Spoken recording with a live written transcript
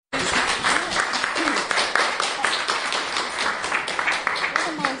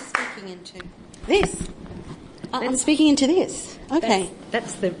into this. I'm speaking into this. Okay.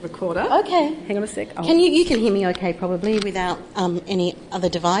 That's the recorder. Okay. Hang on a sec. Can you can hear me okay probably without any other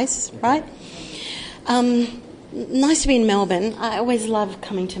device, right? Nice to be in Melbourne. I always love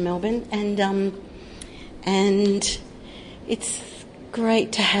coming to Melbourne, and it's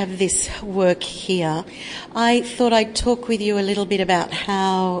great to have this work here. I thought I'd talk with you a little bit about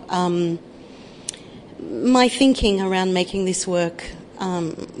how my thinking around making this work,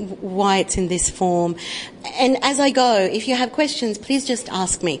 why it's in this form. And as I go, if you have questions, please just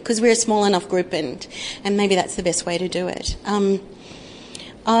ask me, because we're a small enough group, and maybe that's the best way to do it.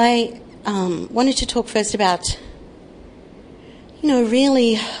 I wanted to talk first about,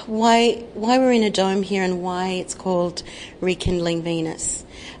 really why we're in a dome here and why it's called Rekindling Venus.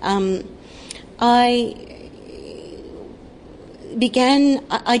 I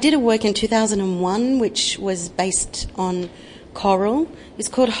did a work in 2001 which was based on coral. It's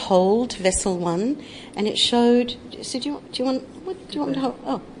called Hold Vessel 1, and it showed. So do you want to hold?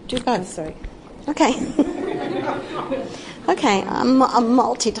 Oh, do both. Oh, sorry. Okay. Okay, I'm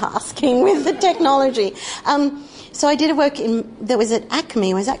multitasking with the technology. So I did a work that was at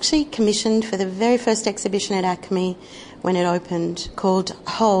Acme. I was actually commissioned for the very first exhibition at Acme when it opened, called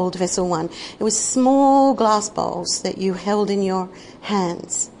Hold Vessel 1. It was small glass bowls that you held in your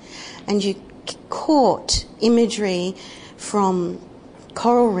hands, and you caught imagery from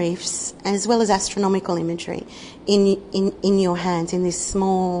coral reefs as well as astronomical imagery in your hands in these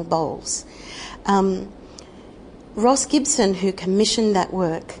small bowls. Ross Gibson, who commissioned that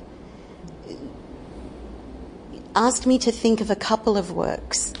work, asked me to think of a couple of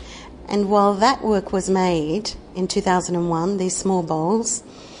works, and while that work was made in 2001, these small bowls,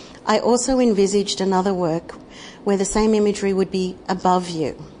 I also envisaged another work where the same imagery would be above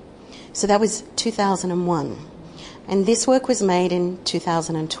you. So that was 2001, and this work was made in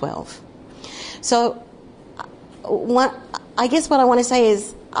 2012. So I guess what I want to say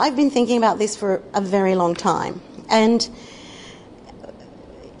is I've been thinking about this for a very long time, and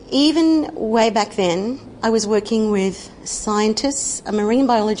even way back then, I was working with scientists, a marine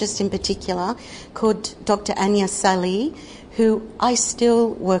biologist in particular, called Dr. Anya Salih, who I still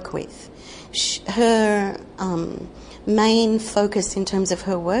work with. Her main focus in terms of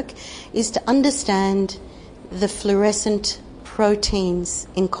her work is to understand the fluorescent proteins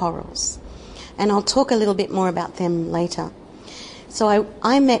in corals. And I'll talk a little bit more about them later. So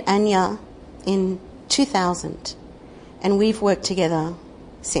I met Anya in 2000, and we've worked together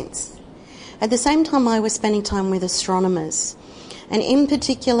since. At the same time, I was spending time with astronomers, and in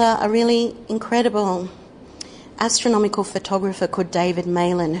particular a really incredible astronomical photographer called David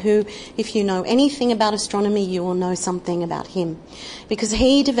Malan, who, if you know anything about astronomy, you will know something about him, because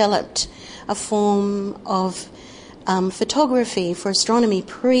he developed a form of photography for astronomy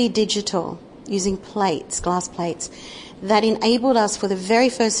pre-digital, using plates, glass plates, that enabled us for the very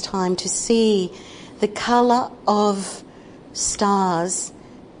first time to see the colour of stars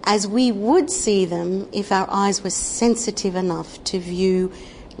as we would see them if our eyes were sensitive enough to view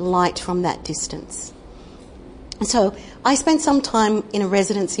light from that distance. So I spent some time in a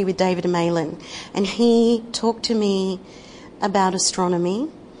residency with David Malan, and he talked to me about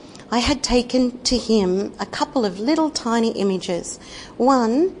astronomy. I had taken to him a couple of little tiny images.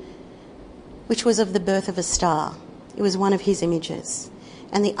 One, which was of the birth of a star. It was one of his images.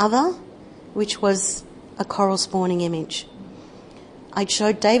 And the other, which was a coral spawning image. I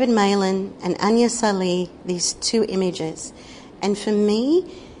showed David Malan and Anya Salih these two images, and for me,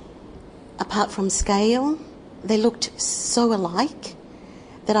 apart from scale, they looked so alike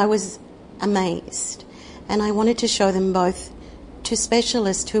that I was amazed, and I wanted to show them both to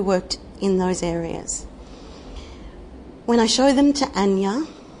specialists who worked in those areas. When I showed them to Anya,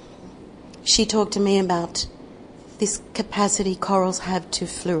 she talked to me about this capacity corals have to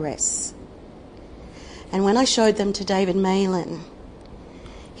fluoresce. And when I showed them to David Malan,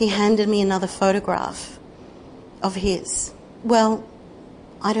 he handed me another photograph of his. Well,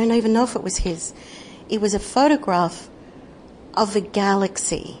 I don't even know if it was his. It was a photograph of the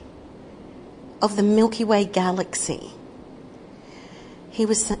galaxy, of the Milky Way galaxy. He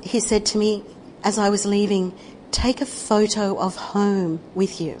said to me as I was leaving, "Take a photo of home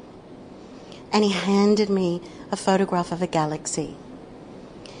with you." And he handed me a photograph of a galaxy.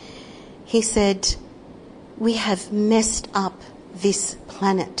 He said, "We have messed up this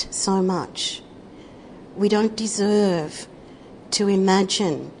planet so much. We don't deserve to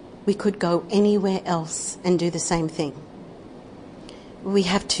imagine we could go anywhere else and do the same thing. We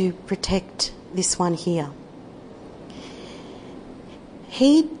have to protect this one here."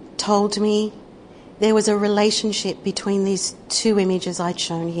 He told me there was a relationship between these two images I'd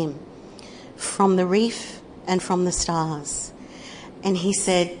shown him. from the reef and from the stars. And he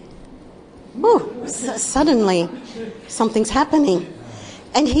said, oh, suddenly something's happening.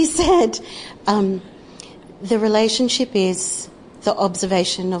 And he said, the relationship is the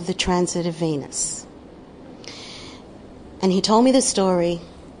observation of the transit of Venus. And he told me the story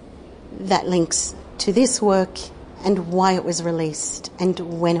that links to this work and why it was released and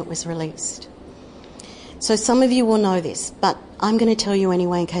when it was released. So some of you will know this, but I'm going to tell you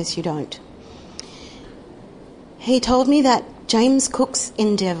anyway in case you don't. He told me that James Cook's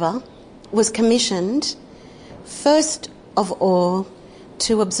endeavour was commissioned first of all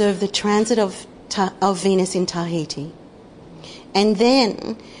to observe the transit of Venus in Tahiti. And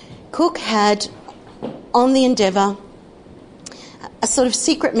then Cook had on the endeavour a sort of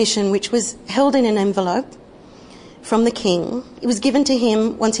secret mission which was held in an envelope from the king. It was given to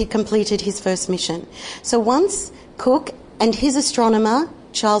him once he'd completed his first mission. So once Cook and his astronomer,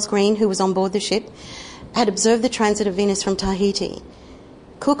 Charles Green, who was on board the ship, had observed the transit of Venus from Tahiti,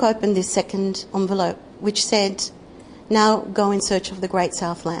 Cook opened this second envelope which said, now go in search of the Great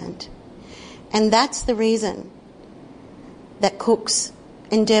Southland. And that's the reason that Cook's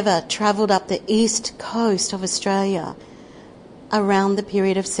endeavour travelled up the east coast of Australia around the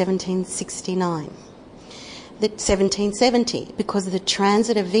period of 1769. 1770, because the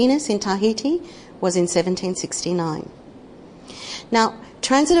transit of Venus in Tahiti was in 1769. Now,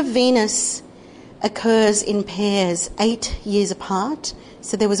 transit of Venus occurs in pairs 8 years apart.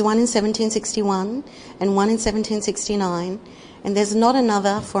 So there was one in 1761 and one in 1769, and there's not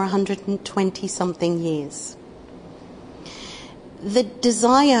another for 120-something years. The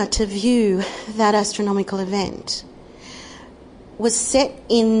desire to view that astronomical event was set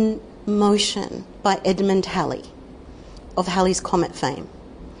in motion by Edmund Halley, of Halley's Comet fame.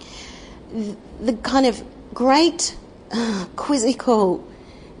 The kind of great quizzical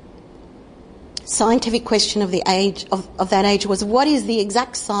scientific question of the age of that age was, what is the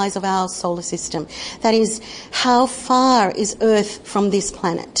exact size of our solar system? That is, how far is Earth from this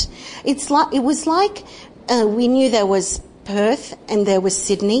planet? It was like we knew there was Perth and there was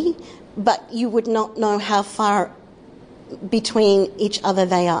Sydney, but you would not know how far between each other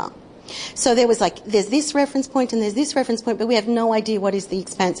they are. So there was there's this reference point and there's this reference point, but we have no idea what is the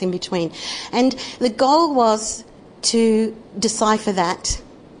expanse in between. And the goal was to decipher that.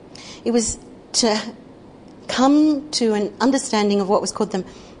 It was to come to an understanding of what was called the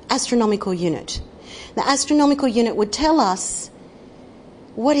astronomical unit. The astronomical unit would tell us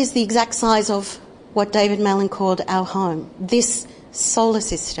what is the exact size of what David Malin called our home, this solar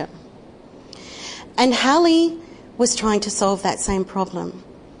system. And Halley was trying to solve that same problem.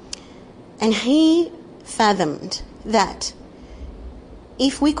 And he fathomed that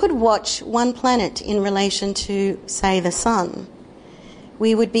if we could watch one planet in relation to, say, the sun,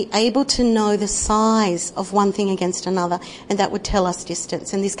 we would be able to know the size of one thing against another, and that would tell us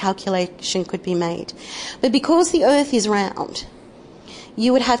distance, and this calculation could be made. But because the Earth is round,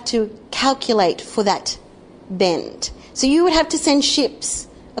 you would have to calculate for that bend. So you would have to send ships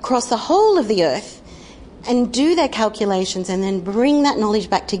across the whole of the Earth and do their calculations and then bring that knowledge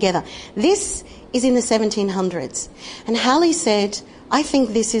back together. This is in the 1700s. And Halley said, I think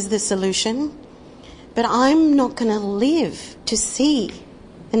this is the solution, but I'm not going to live to see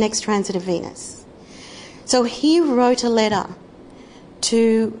the next transit of Venus. So he wrote a letter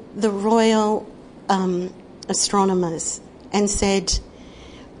to the royal astronomers and said,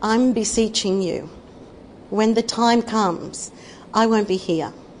 I'm beseeching you, when the time comes, I won't be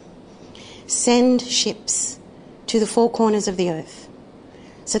here. Send ships to the four corners of the earth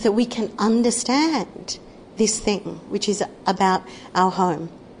so that we can understand this thing, which is about our home.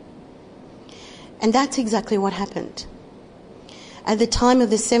 And that's exactly what happened. At the time of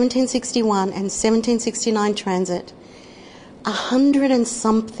the 1761 and 1769 transit, 100 and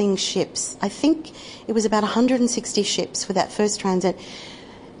something ships, I think it was about 160 ships for that first transit,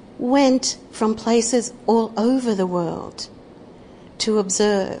 went from places all over the world to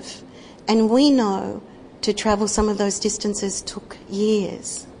observe. And we know to travel some of those distances took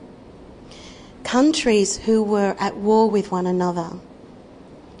years. Countries who were at war with one another,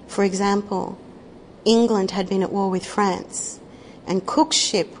 for example, England had been at war with France, and Cook's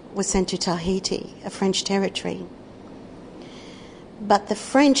ship was sent to Tahiti, a French territory. But the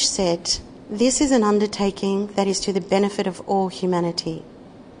French said, this is an undertaking that is to the benefit of all humanity.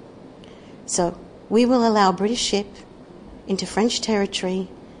 So we will allow a British ship into French territory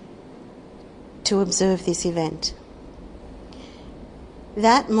to observe this event.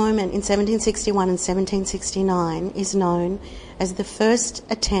 That moment in 1761 and 1769 is known as the first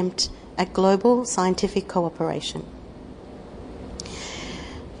attempt at global scientific cooperation.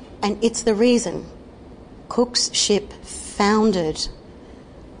 And it's the reason Cook's ship foundered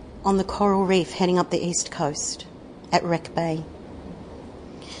on the coral reef heading up the east coast at Wreck Bay.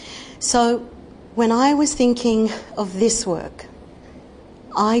 So when I was thinking of this work,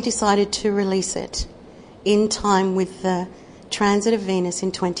 I decided to release it in time with the transit of Venus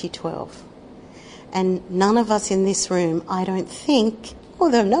in 2012. And none of us in this room, I don't think,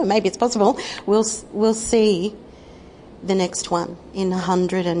 although no, maybe it's possible, we'll see the next one in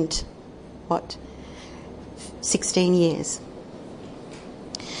 16 years.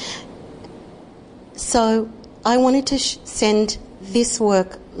 So I wanted to send this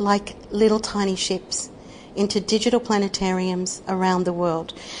work like little tiny ships into digital planetariums around the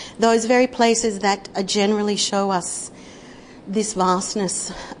world. Those very places that generally show us this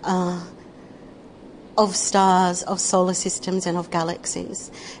vastness of stars, of solar systems and of galaxies,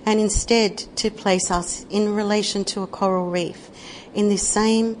 and instead to place us in relation to a coral reef in this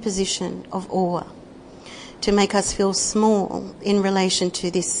same position of awe, to make us feel small in relation to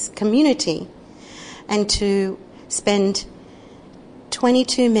this community, and to spend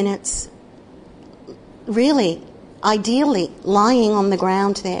 22 minutes really, ideally, lying on the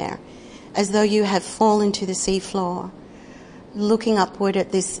ground there as though you have fallen to the seafloor, looking upward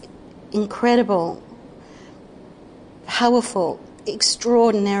at this incredible, powerful,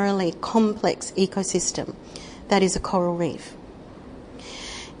 extraordinarily complex ecosystem that is a coral reef.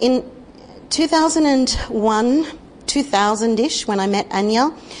 In 2001, 2000-ish, when I met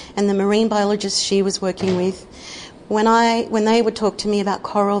Anya and the marine biologist she was working with, when they would talk to me about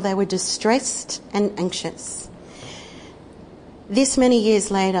coral, they were distressed and anxious. This many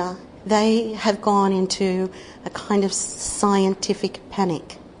years later, they have gone into a kind of scientific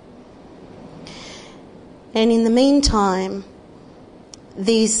panic. And in the meantime,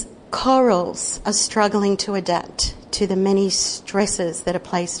 these corals are struggling to adapt to the many stresses that are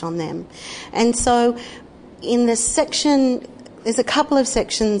placed on them. And so in the section, there's a couple of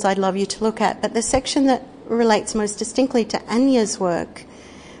sections I'd love you to look at, but the section that relates most distinctly to Anya's work,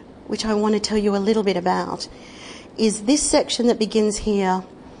 which I want to tell you a little bit about, is this section that begins here,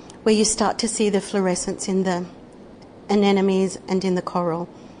 where you start to see the fluorescence in the anemones and in the coral.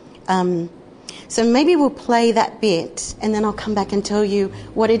 So maybe we'll play that bit, and then I'll come back and tell you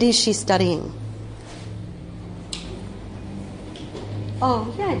what it is she's studying.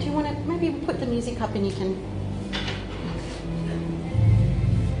 Oh, yeah, do you want to maybe put the music up and you can...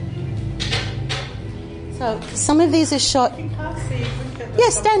 So some of these are shot... You can't see. Yeah,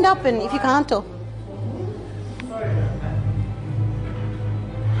 stand up and if you can't. Or...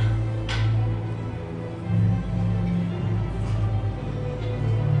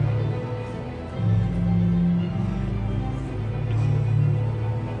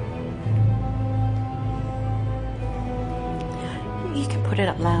 You can put it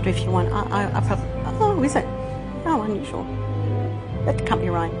up louder if you want. I probably... Oh, is it? Oh, unusual. That can't be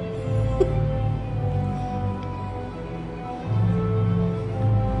right.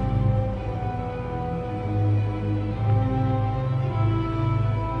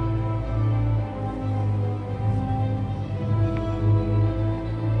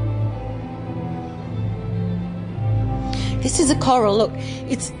 This is a coral. Look,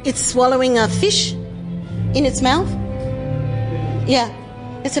 it's swallowing a fish in its mouth. Yeah,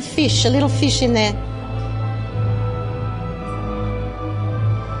 it's a fish, a little fish in there.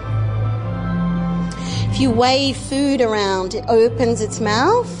 If you wave food around, it opens its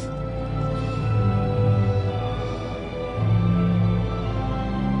mouth.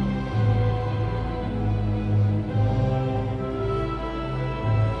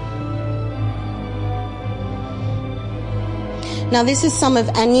 Now this is some of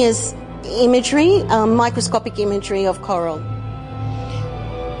Anya's imagery, microscopic imagery of coral.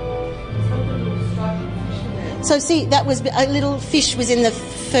 So see, that was a little fish was in the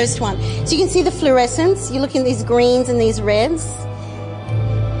first one. So you can see the fluorescence. You look in these greens and these reds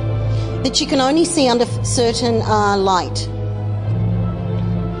that you can only see under certain light.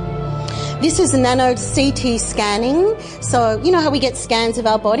 This is nano CT scanning. So you know how we get scans of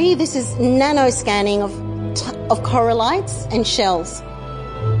our body? This is nano scanning of corallites and shells.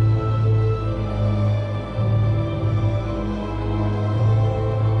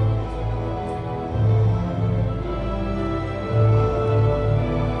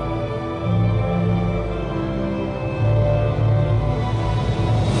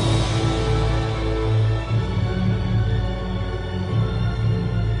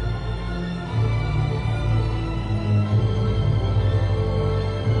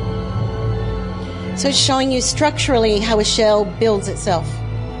 So it's showing you structurally how a shell builds itself.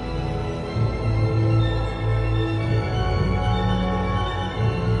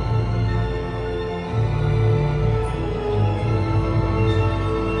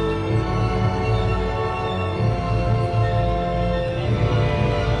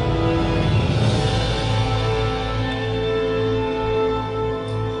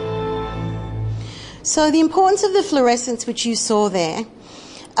 So the importance of the fluorescence, which you saw there,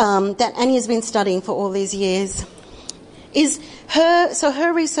 that Anya's been studying for all these years, is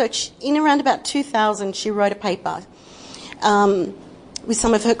her research. In around about 2000, she wrote a paper with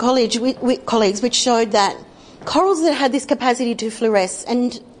some of her colleagues, which showed that corals that had this capacity to fluoresce,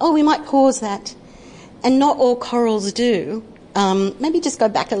 and we might pause that, and not all corals do. Maybe just go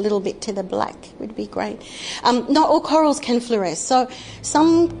back a little bit to the black would be great. Not all corals can fluoresce. So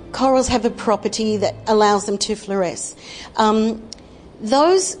some corals have a property that allows them to fluoresce.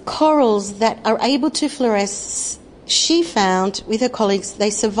 Those corals that are able to fluoresce, she found with her colleagues, they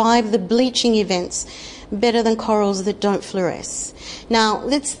survive the bleaching events better than corals that don't fluoresce. Now,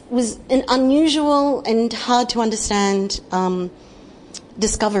 this was an unusual and hard to understand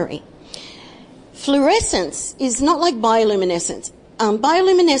discovery. Fluorescence is not like bioluminescence.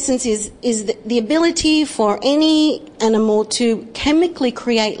 Bioluminescence is the ability for any animal to chemically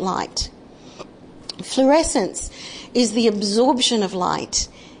create light. Fluorescence is the absorption of light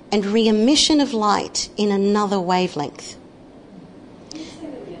and re-emission of light in another wavelength.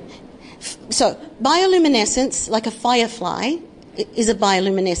 So, bioluminescence, like a firefly, is a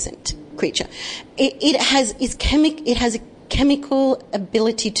bioluminescent creature. It has a chemical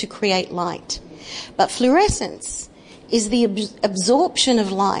ability to create light. But fluorescence is the absorption of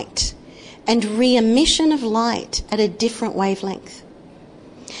light and re-emission of light at a different wavelength.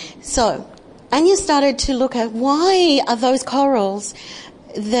 So, Anya started to look at why are those corals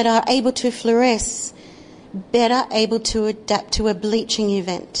that are able to fluoresce better able to adapt to a bleaching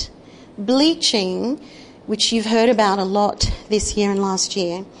event. Bleaching, which you've heard about a lot this year and last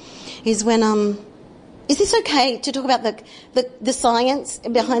year, is when is this okay to talk about the science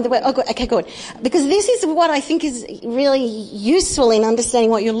behind the word? Oh, good. Okay, good. Because this is what I think is really useful in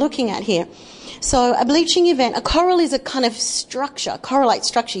understanding what you're looking at here. So a bleaching event, a coral is a kind of structure, coral-like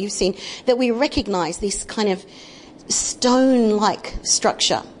structure you've seen, that we recognise, this kind of stone-like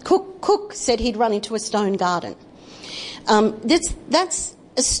structure. Cook said he'd run into a stone garden. That's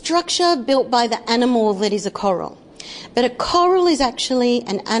a structure built by the animal that is a coral. But a coral is actually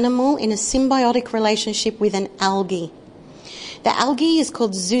an animal in a symbiotic relationship with an algae. The algae is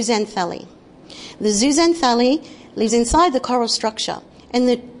called zooxanthellae. The zooxanthellae lives inside the coral structure, and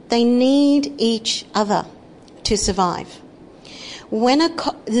they need each other to survive. When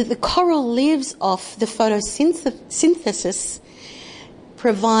the coral lives off the photosynthesis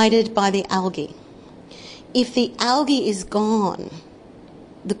provided by the algae. If the algae is gone,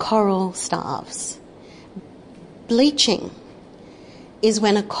 the coral starves. Bleaching is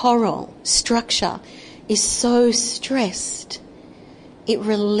when a coral structure is so stressed, it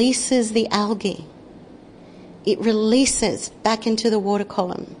releases the algae. It releases back into the water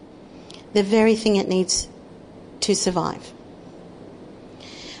column the very thing it needs to survive.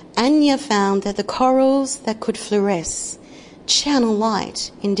 Anya found that the corals that could fluoresce, channel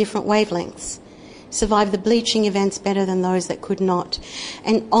light in different wavelengths, survive the bleaching events better than those that could not.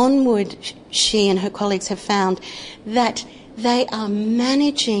 And onward, she and her colleagues have found that they are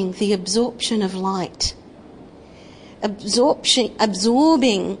managing the absorption of light.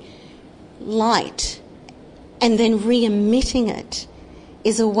 Absorbing light and then re-emitting it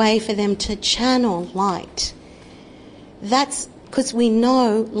is a way for them to channel light. That's because we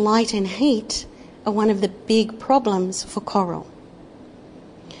know light and heat are one of the big problems for coral.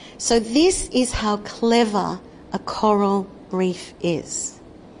 So this is how clever a coral reef is.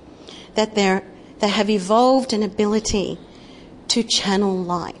 That they have evolved an ability to channel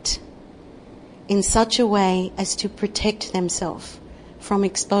light in such a way as to protect themselves from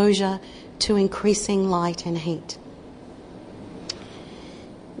exposure to increasing light and heat.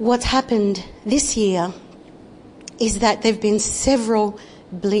 What's happened this year is that there have been several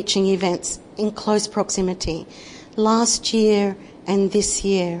bleaching events in close proximity. Last year and this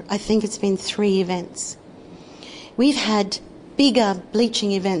year, I think it's been 3 events. We've had bigger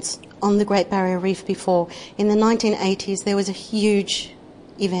bleaching events on the Great Barrier Reef before. In the 1980s, there was a huge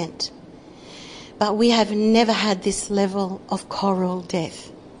event. But we have never had this level of coral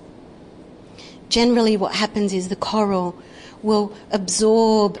death. Generally, what happens is the coral will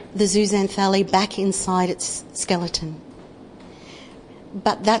absorb the zooxanthellae back inside its skeleton.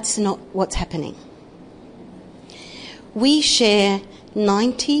 But that's not what's happening. We share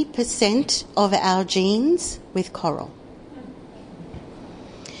 90% of our genes with coral.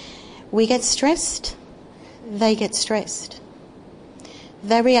 We get stressed, they get stressed.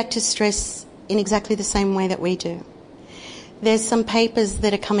 They react to stress in exactly the same way that we do. There's some papers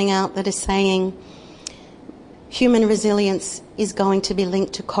that are coming out that are saying human resilience is going to be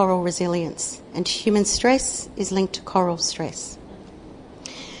linked to coral resilience, and human stress is linked to coral stress.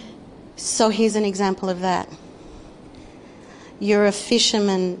 So here's an example of that. You're a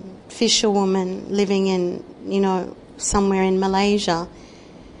fisherwoman living in, somewhere in Malaysia,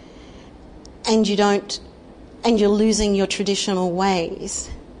 and you're losing your traditional ways.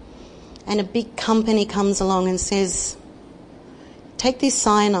 And a big company comes along and says, take this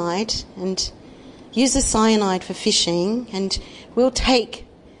cyanide and use the cyanide for fishing, and we'll take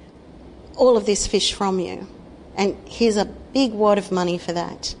all of this fish from you. And here's a big wad of money for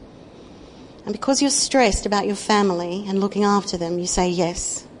that. And because you're stressed about your family and looking after them, you say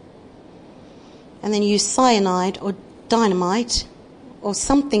yes. And then you use cyanide or dynamite or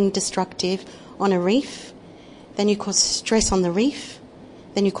something destructive on a reef. Then you cause stress on the reef.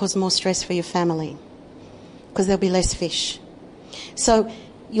 Then you cause more stress for your family because there'll be less fish. So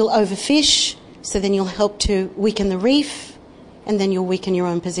you'll overfish, so then you'll help to weaken the reef, and then you'll weaken your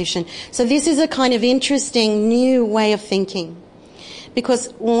own position. So this is a kind of interesting new way of thinking.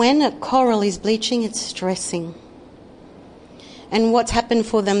 Because when a coral is bleaching, it's stressing. And what's happened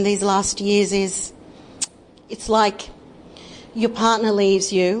for them these last years is, it's like your partner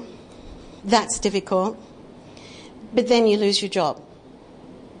leaves you. That's difficult. But then you lose your job.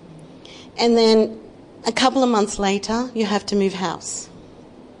 And then a couple of months later, you have to move house.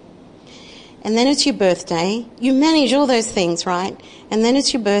 And then it's your birthday. You manage all those things, right? And then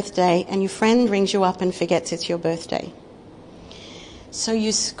it's your birthday, and your friend rings you up and forgets it's your birthday. So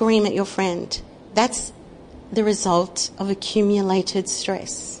you scream at your friend. That's the result of accumulated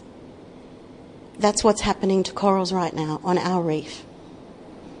stress. That's what's happening to corals right now on our reef.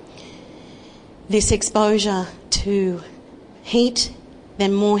 This exposure to heat,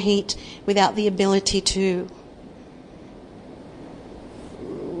 then more heat, without the ability to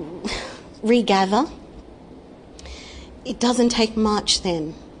regather. It doesn't take much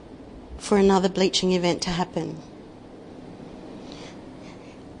then for another bleaching event to happen.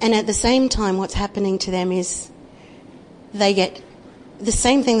 And at the same time, what's happening to them is they get the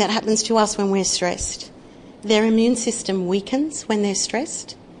same thing that happens to us when we're stressed. Their immune system weakens when they're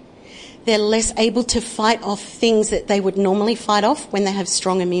stressed. They're less able to fight off things that they would normally fight off when they have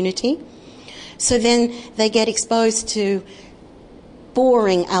strong immunity. So then they get exposed to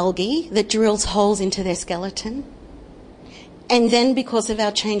boring algae that drills holes into their skeleton. And then because of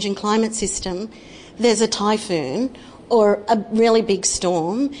our changing climate system, there's a typhoon or a really big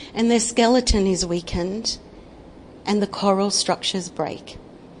storm, and their skeleton is weakened, and the coral structures break.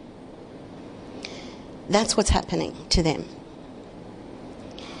 That's what's happening to them.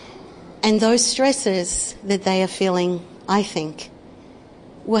 And those stresses that they are feeling, I think,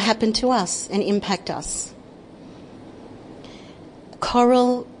 will happen to us and impact us.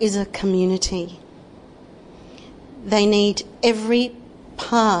 Coral is a community. They need every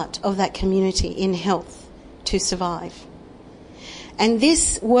part of that community in health to survive. And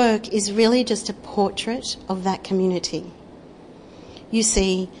this work is really just a portrait of that community. You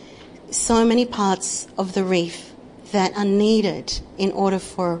see so many parts of the reef that are needed in order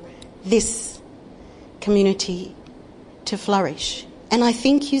for this community to flourish. And I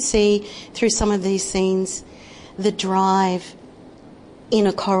think you see through some of these scenes the drive in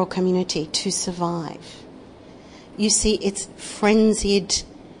a coral community to survive. You see its frenzied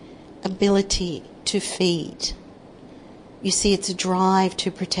ability to feed. You see its drive to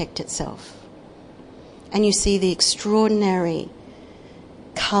protect itself. And you see the extraordinary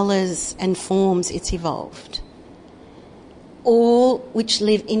colours and forms it's evolved, all which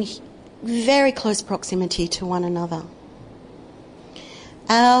live in very close proximity to one another.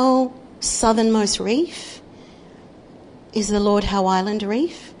 Our southernmost reef is the Lord Howe Island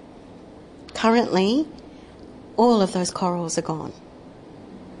Reef. Currently, all of those corals are gone.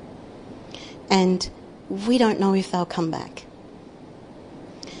 And we don't know if they'll come back.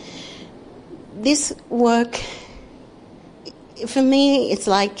 This work, for me, it's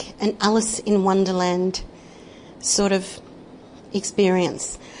like an Alice in Wonderland sort of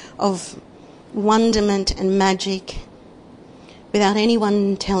experience of wonderment and magic without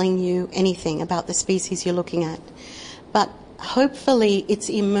anyone telling you anything about the species you're looking at. But hopefully it's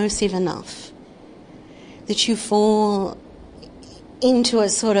immersive enough that you fall into a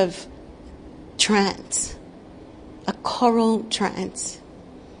sort of trance, a coral trance,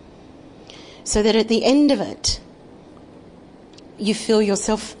 so that at the end of it, you feel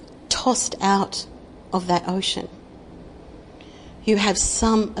yourself tossed out of that ocean. You have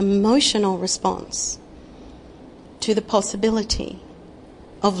some emotional response to the possibility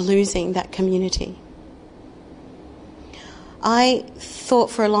of losing that community. I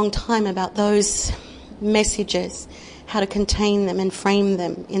thought for a long time about those messages, how to contain them and frame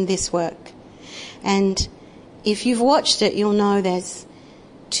them in this work. And if you've watched it, you'll know there's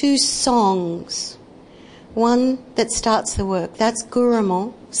two songs. One that starts the work, that's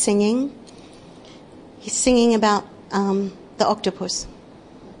Guramo singing. He's singing about the octopus.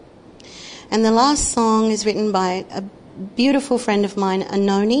 And the last song is written by a beautiful friend of mine,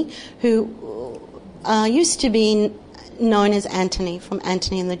 Anoni, who used to be known as Anthony, from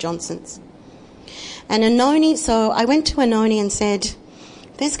Anthony and the Johnsons. And Anoni, so I went to Anoni and said,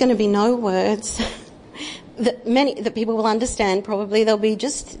 there's going to be no words that people will understand probably. There'll be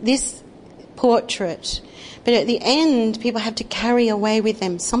just this portrait. But at the end, people have to carry away with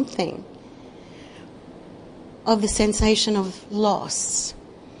them something of the sensation of loss.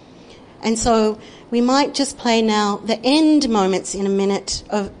 And so we might just play now the end moments in a minute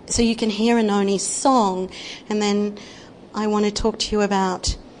so you can hear Anoni's song, and then I want to talk to you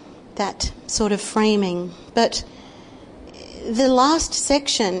about that sort of framing. But the last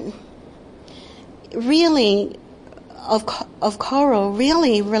section really of choral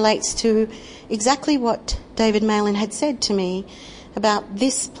really relates to exactly what David Malin had said to me about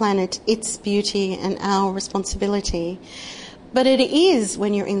this planet, its beauty and our responsibility. But it is,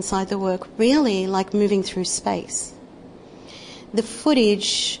 when you're inside the work, really like moving through space. The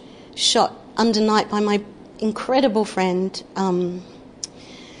footage shot under night by my incredible friend,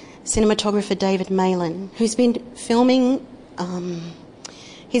 cinematographer David Malin, who's been filming,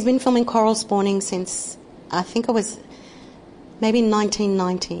 he's been filming coral spawning since, I think it was maybe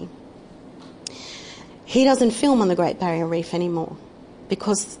 1990. He doesn't film on the Great Barrier Reef anymore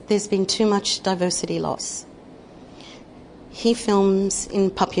because there's been too much diversity loss. He films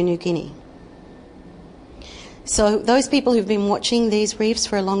in Papua New Guinea. So those people who've been watching these reefs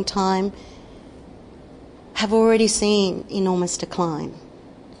for a long time have already seen enormous decline.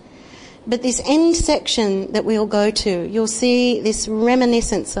 But this end section that we'll go to, you'll see this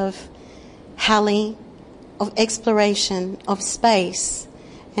reminiscence of Halley, of exploration, of space,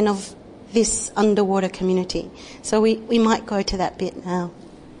 and of this underwater community. So we might go to that bit now.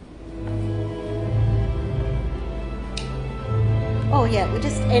 Oh yeah, we'll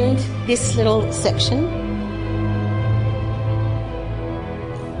just end this little section.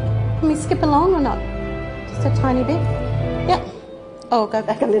 Can we skip along or not? Just a tiny bit? Yep. Oh, go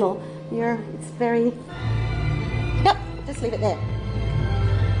back a little. It's very... Yep, just leave it there.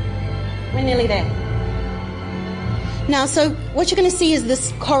 We're nearly there. Now, so what you're going to see is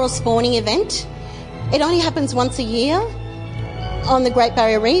this coral spawning event. It only happens once a year on the Great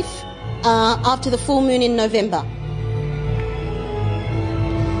Barrier Reef after the full moon in November.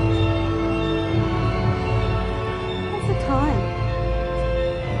 What's the time?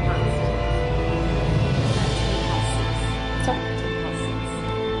 Sorry?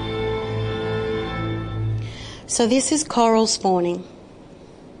 So this is coral spawning.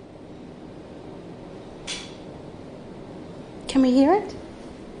 Can we hear it?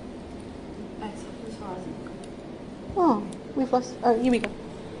 Oh, we've lost... Oh, here we go.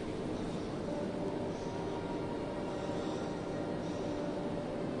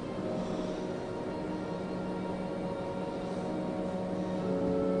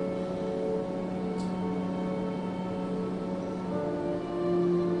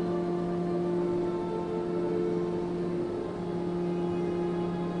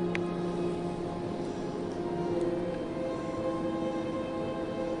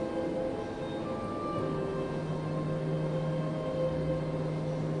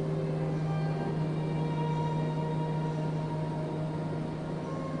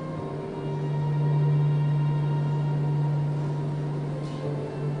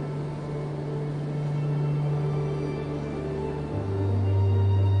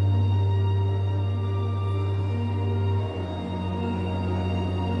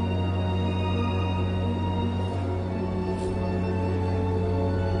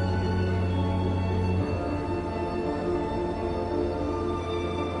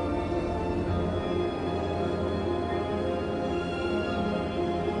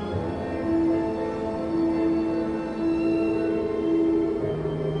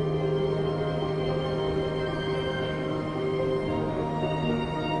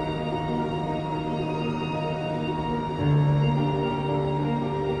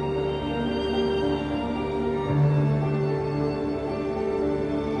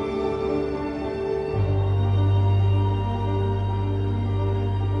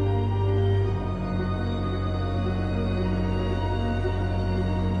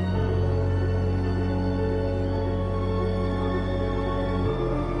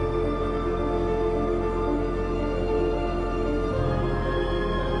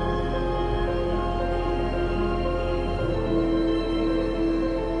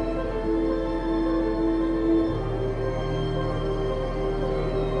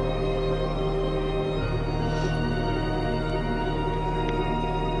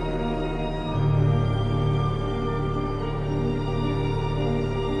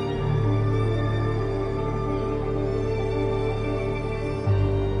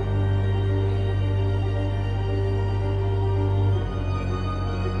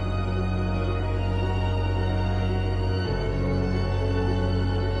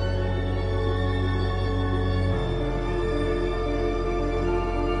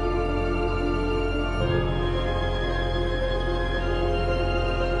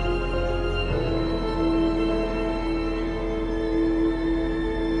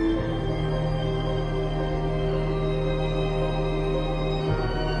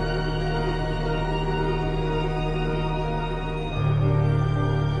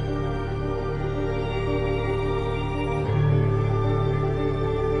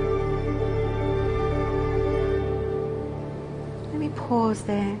 pause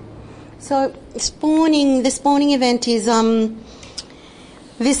there. So the spawning event is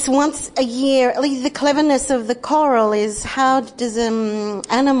this once a year. At least the cleverness of the coral is how does an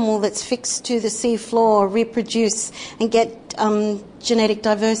animal that's fixed to the sea floor reproduce and get genetic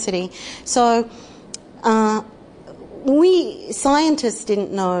diversity. So we scientists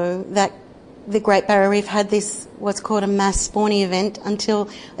didn't know that the Great Barrier Reef had this what's called a mass spawning event until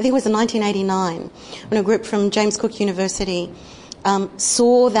I think it was in 1989 when a group from James Cook University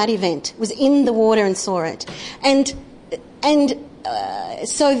saw that event, was in the water and saw it.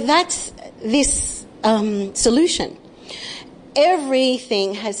 So that's this solution.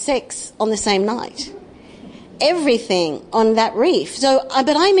 Everything has sex on the same night. Everything on that reef. So,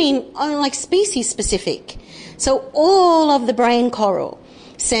 but I mean, like species specific. So all of the brain coral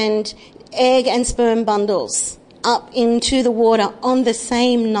send egg and sperm bundles up into the water on the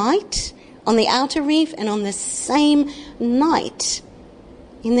same night on the outer reef and on the same night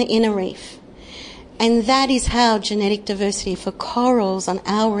in the inner reef. And that is how genetic diversity for corals on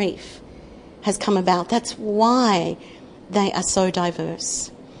our reef has come about. That's why they are so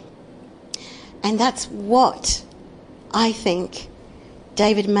diverse. And that's what I think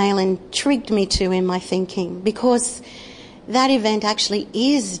David Malin trigged me to in my thinking, because that event actually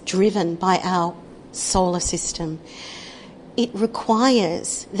is driven by our solar system. It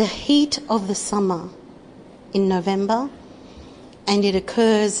requires the heat of the summer in November, and it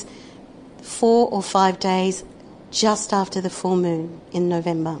occurs 4 or 5 days just after the full moon in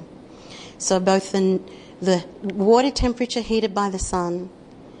November. So both the water temperature heated by the sun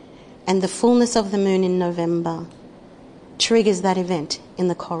and the fullness of the moon in November triggers that event in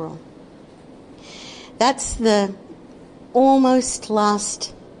the coral. That's the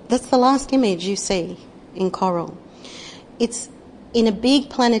last image you see in coral. It's in a big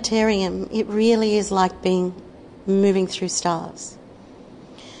planetarium, it really is like moving through stars.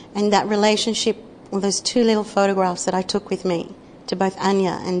 And that relationship, well, those 2 little photographs that I took with me to both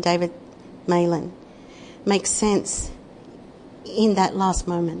Anya and David Malin, makes sense in that last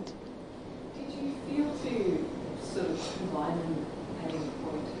moment. Did you feel to sort of combine them at any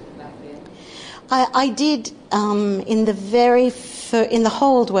point back then? I did in the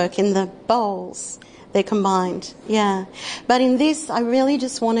hold work, in the bowls, they're combined, yeah. But in this, I really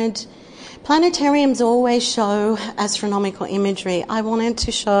just wanted... Planetariums always show astronomical imagery. I wanted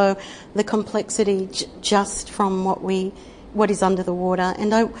to show the complexity just from what is under the water,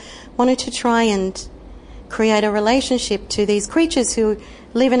 and I wanted to try and create a relationship to these creatures who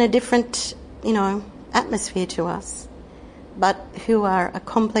live in a different, atmosphere to us, but who are a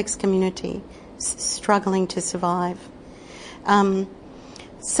complex community struggling to survive.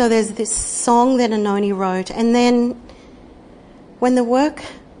 So there's this song that Anoni wrote, and then when the work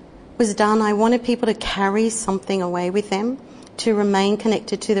was done, I wanted people to carry something away with them to remain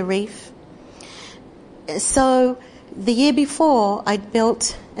connected to the reef. So the year before, I'd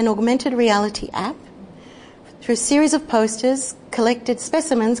built an augmented reality app through a series of posters,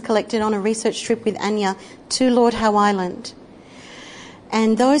 specimens collected on a research trip with Anya to Lord Howe Island.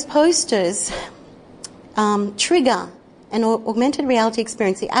 And those posters trigger an augmented reality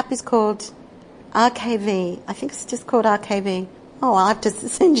experience. The app is called RKV. I think it's just called RKV. Oh, I'll have to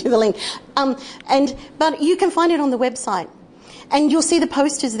send you the link. But you can find it on the website. And you'll see the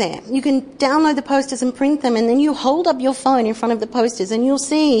posters there. You can download the posters and print them, and then you hold up your phone in front of the posters and you'll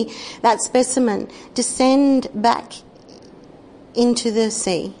see that specimen descend back into the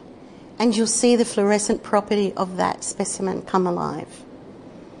sea. And you'll see the fluorescent property of that specimen come alive.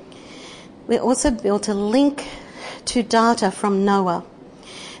 We also built a link to data from NOAA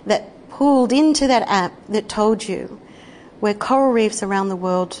that pulled into that app that told you where coral reefs around the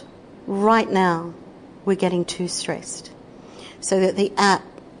world right now were getting too stressed, so that the app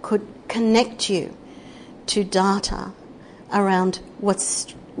could connect you to data around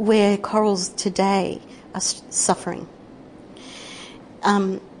where corals today are suffering.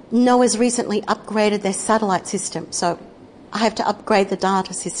 NOAA's recently upgraded their satellite system, so I have to upgrade the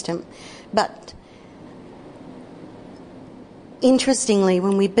data system. But interestingly,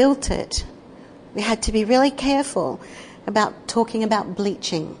 when we built it, we had to be really careful about talking about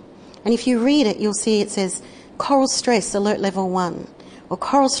bleaching. And if you read it, you'll see it says coral stress alert level 1 or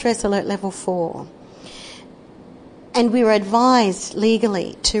coral stress alert level 4. And we were advised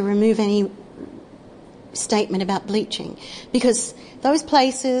legally to remove any statement about bleaching, because those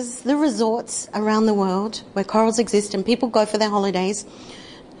places, the resorts around the world where corals exist and people go for their holidays,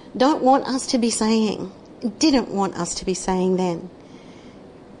 didn't want us to be saying then,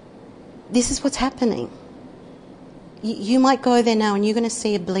 this is what's happening. You might go there now and you're going to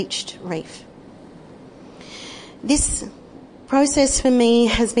see a bleached reef. This process for me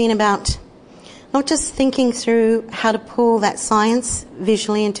has been about not just thinking through how to pull that science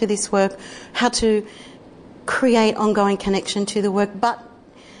visually into this work, how to create ongoing connection to the work, but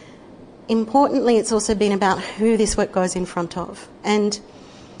importantly, it's also been about who this work goes in front of. And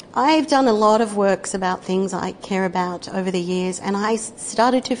I've done a lot of works about things I care about over the years, and I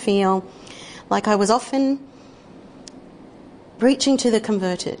started to feel like I was often preaching to the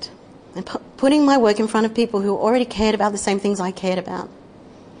converted and putting my work in front of people who already cared about the same things I cared about.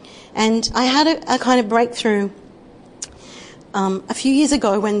 And I had a kind of breakthrough a few years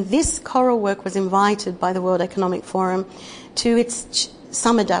ago when this choral work was invited by the World Economic Forum to its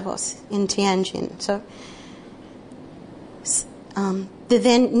summer Davos in Tianjin. So the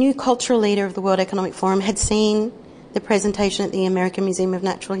then new cultural leader of the World Economic Forum had seen the presentation at the American Museum of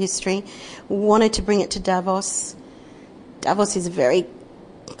Natural History, wanted to bring it to Davos. Davos is very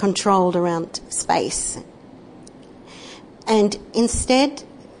controlled around space. And instead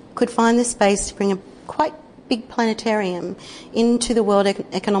could find the space to bring a quite big planetarium into the World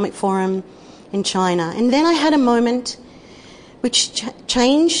Economic Forum in China. And then I had a moment which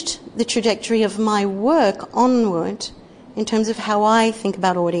changed the trajectory of my work onward in terms of how I think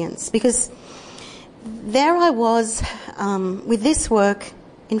about audience. Because there I was with this work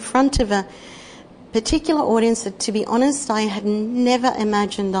in front of a particular audience that, to be honest, I had never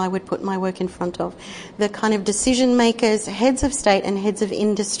imagined I would put my work in front of. The kind of decision makers, heads of state and heads of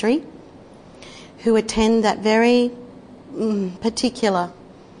industry who attend that very particular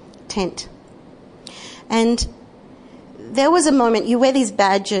tent. And there was a moment, you wear these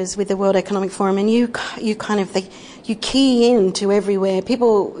badges with the World Economic Forum and you key in to everywhere.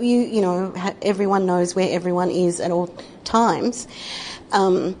 People, everyone knows where everyone is at all times.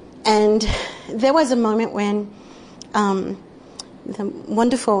 And there was a moment when the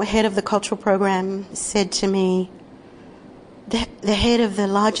wonderful head of the cultural program said to me, the head of the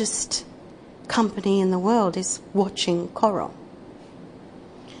largest company in the world is watching coral.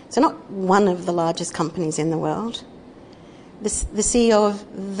 So not one of the largest companies in the world. The CEO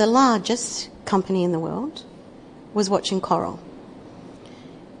of the largest company in the world was watching coral.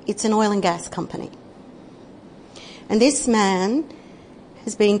 It's an oil and gas company. And this man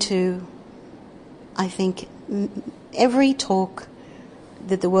has been to, I think, every talk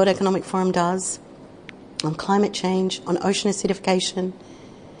that the World Economic Forum does on climate change, on ocean acidification.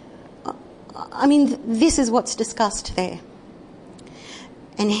 I mean, this is what's discussed there.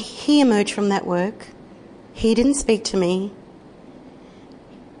 And he emerged from that work. He didn't speak to me.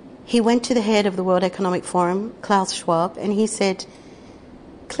 He went to the head of the World Economic Forum, Klaus Schwab, and he said,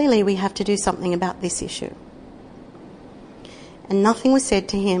 clearly we have to do something about this issue. And nothing was said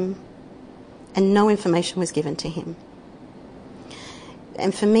to him, and no information was given to him.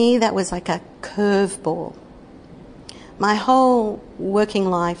 And for me, that was like a curveball. My whole working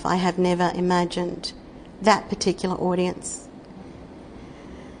life, I have never imagined that particular audience.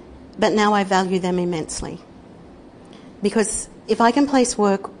 But now I value them immensely. Because if I can place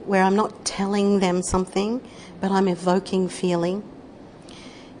work where I'm not telling them something, but I'm evoking feeling,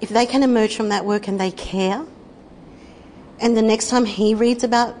 if they can emerge from that work and they care, and the next time he reads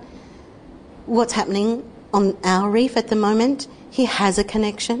about what's happening on our reef at the moment, he has a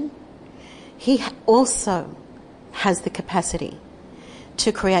connection. He also has the capacity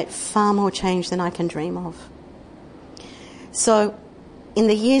to create far more change than I can dream of. So in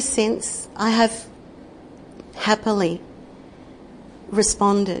the years since, I have happily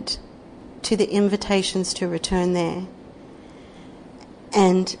responded to the invitations to return there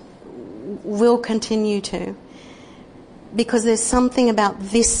and will continue to, because there's something about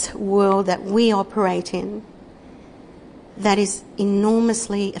this world that we operate in that is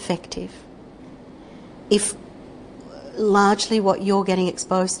enormously effective. If largely what you're getting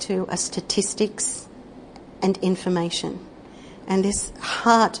exposed to are statistics and information and this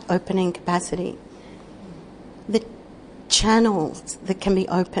heart-opening capacity, the channels that can be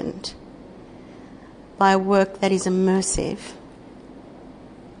opened by a work that is immersive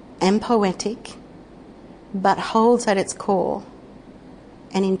and poetic but holds at its core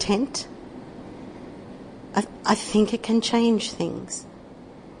an intent, I think it can change things.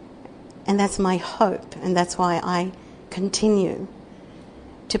 And that's my hope, and that's why I continue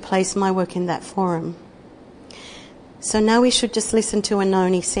to place my work in that forum. So now we should just listen to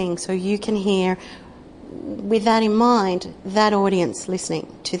Anoni sing so you can hear, with that in mind, that audience listening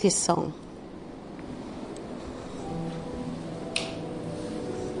to this song.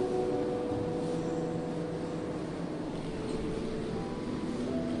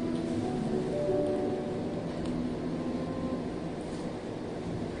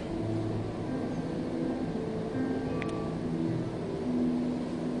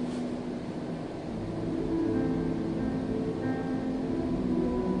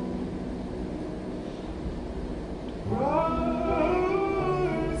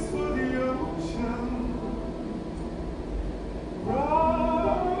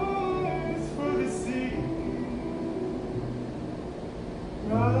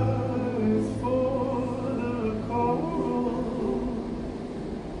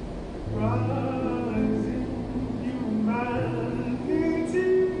 Rising humanity,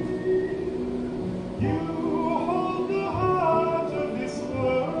 you hold the heart of this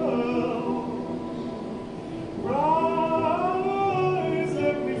world. Rise,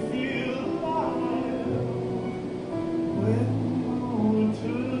 let me feel alive. When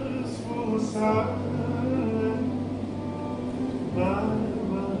waters full of silence, my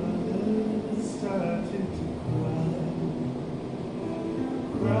mother started to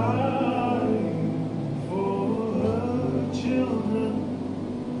crying for her children.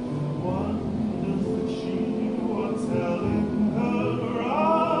 Wonders that she once held in her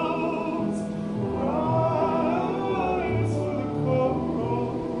arms. Rise for the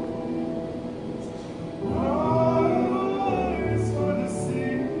corals, rise for the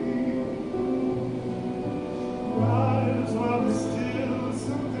sea. Rise while there's still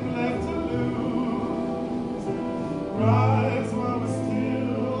something left to lose. Rise while we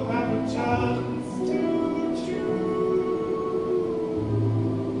still have a chance to choose.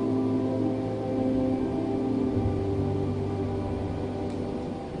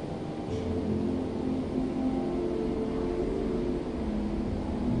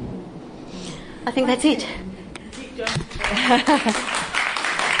 I think that's it. Thank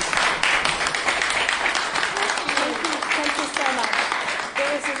you so much.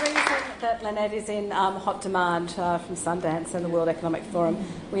 There is a reason that Lynette is in hot demand from Sundance and the World Economic Forum.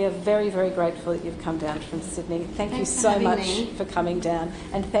 We are very, very grateful that you've come down from Sydney. Thank you Thanks for so having much me. for coming down,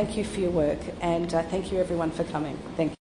 and thank you for your work, and thank you everyone for coming. Thank you.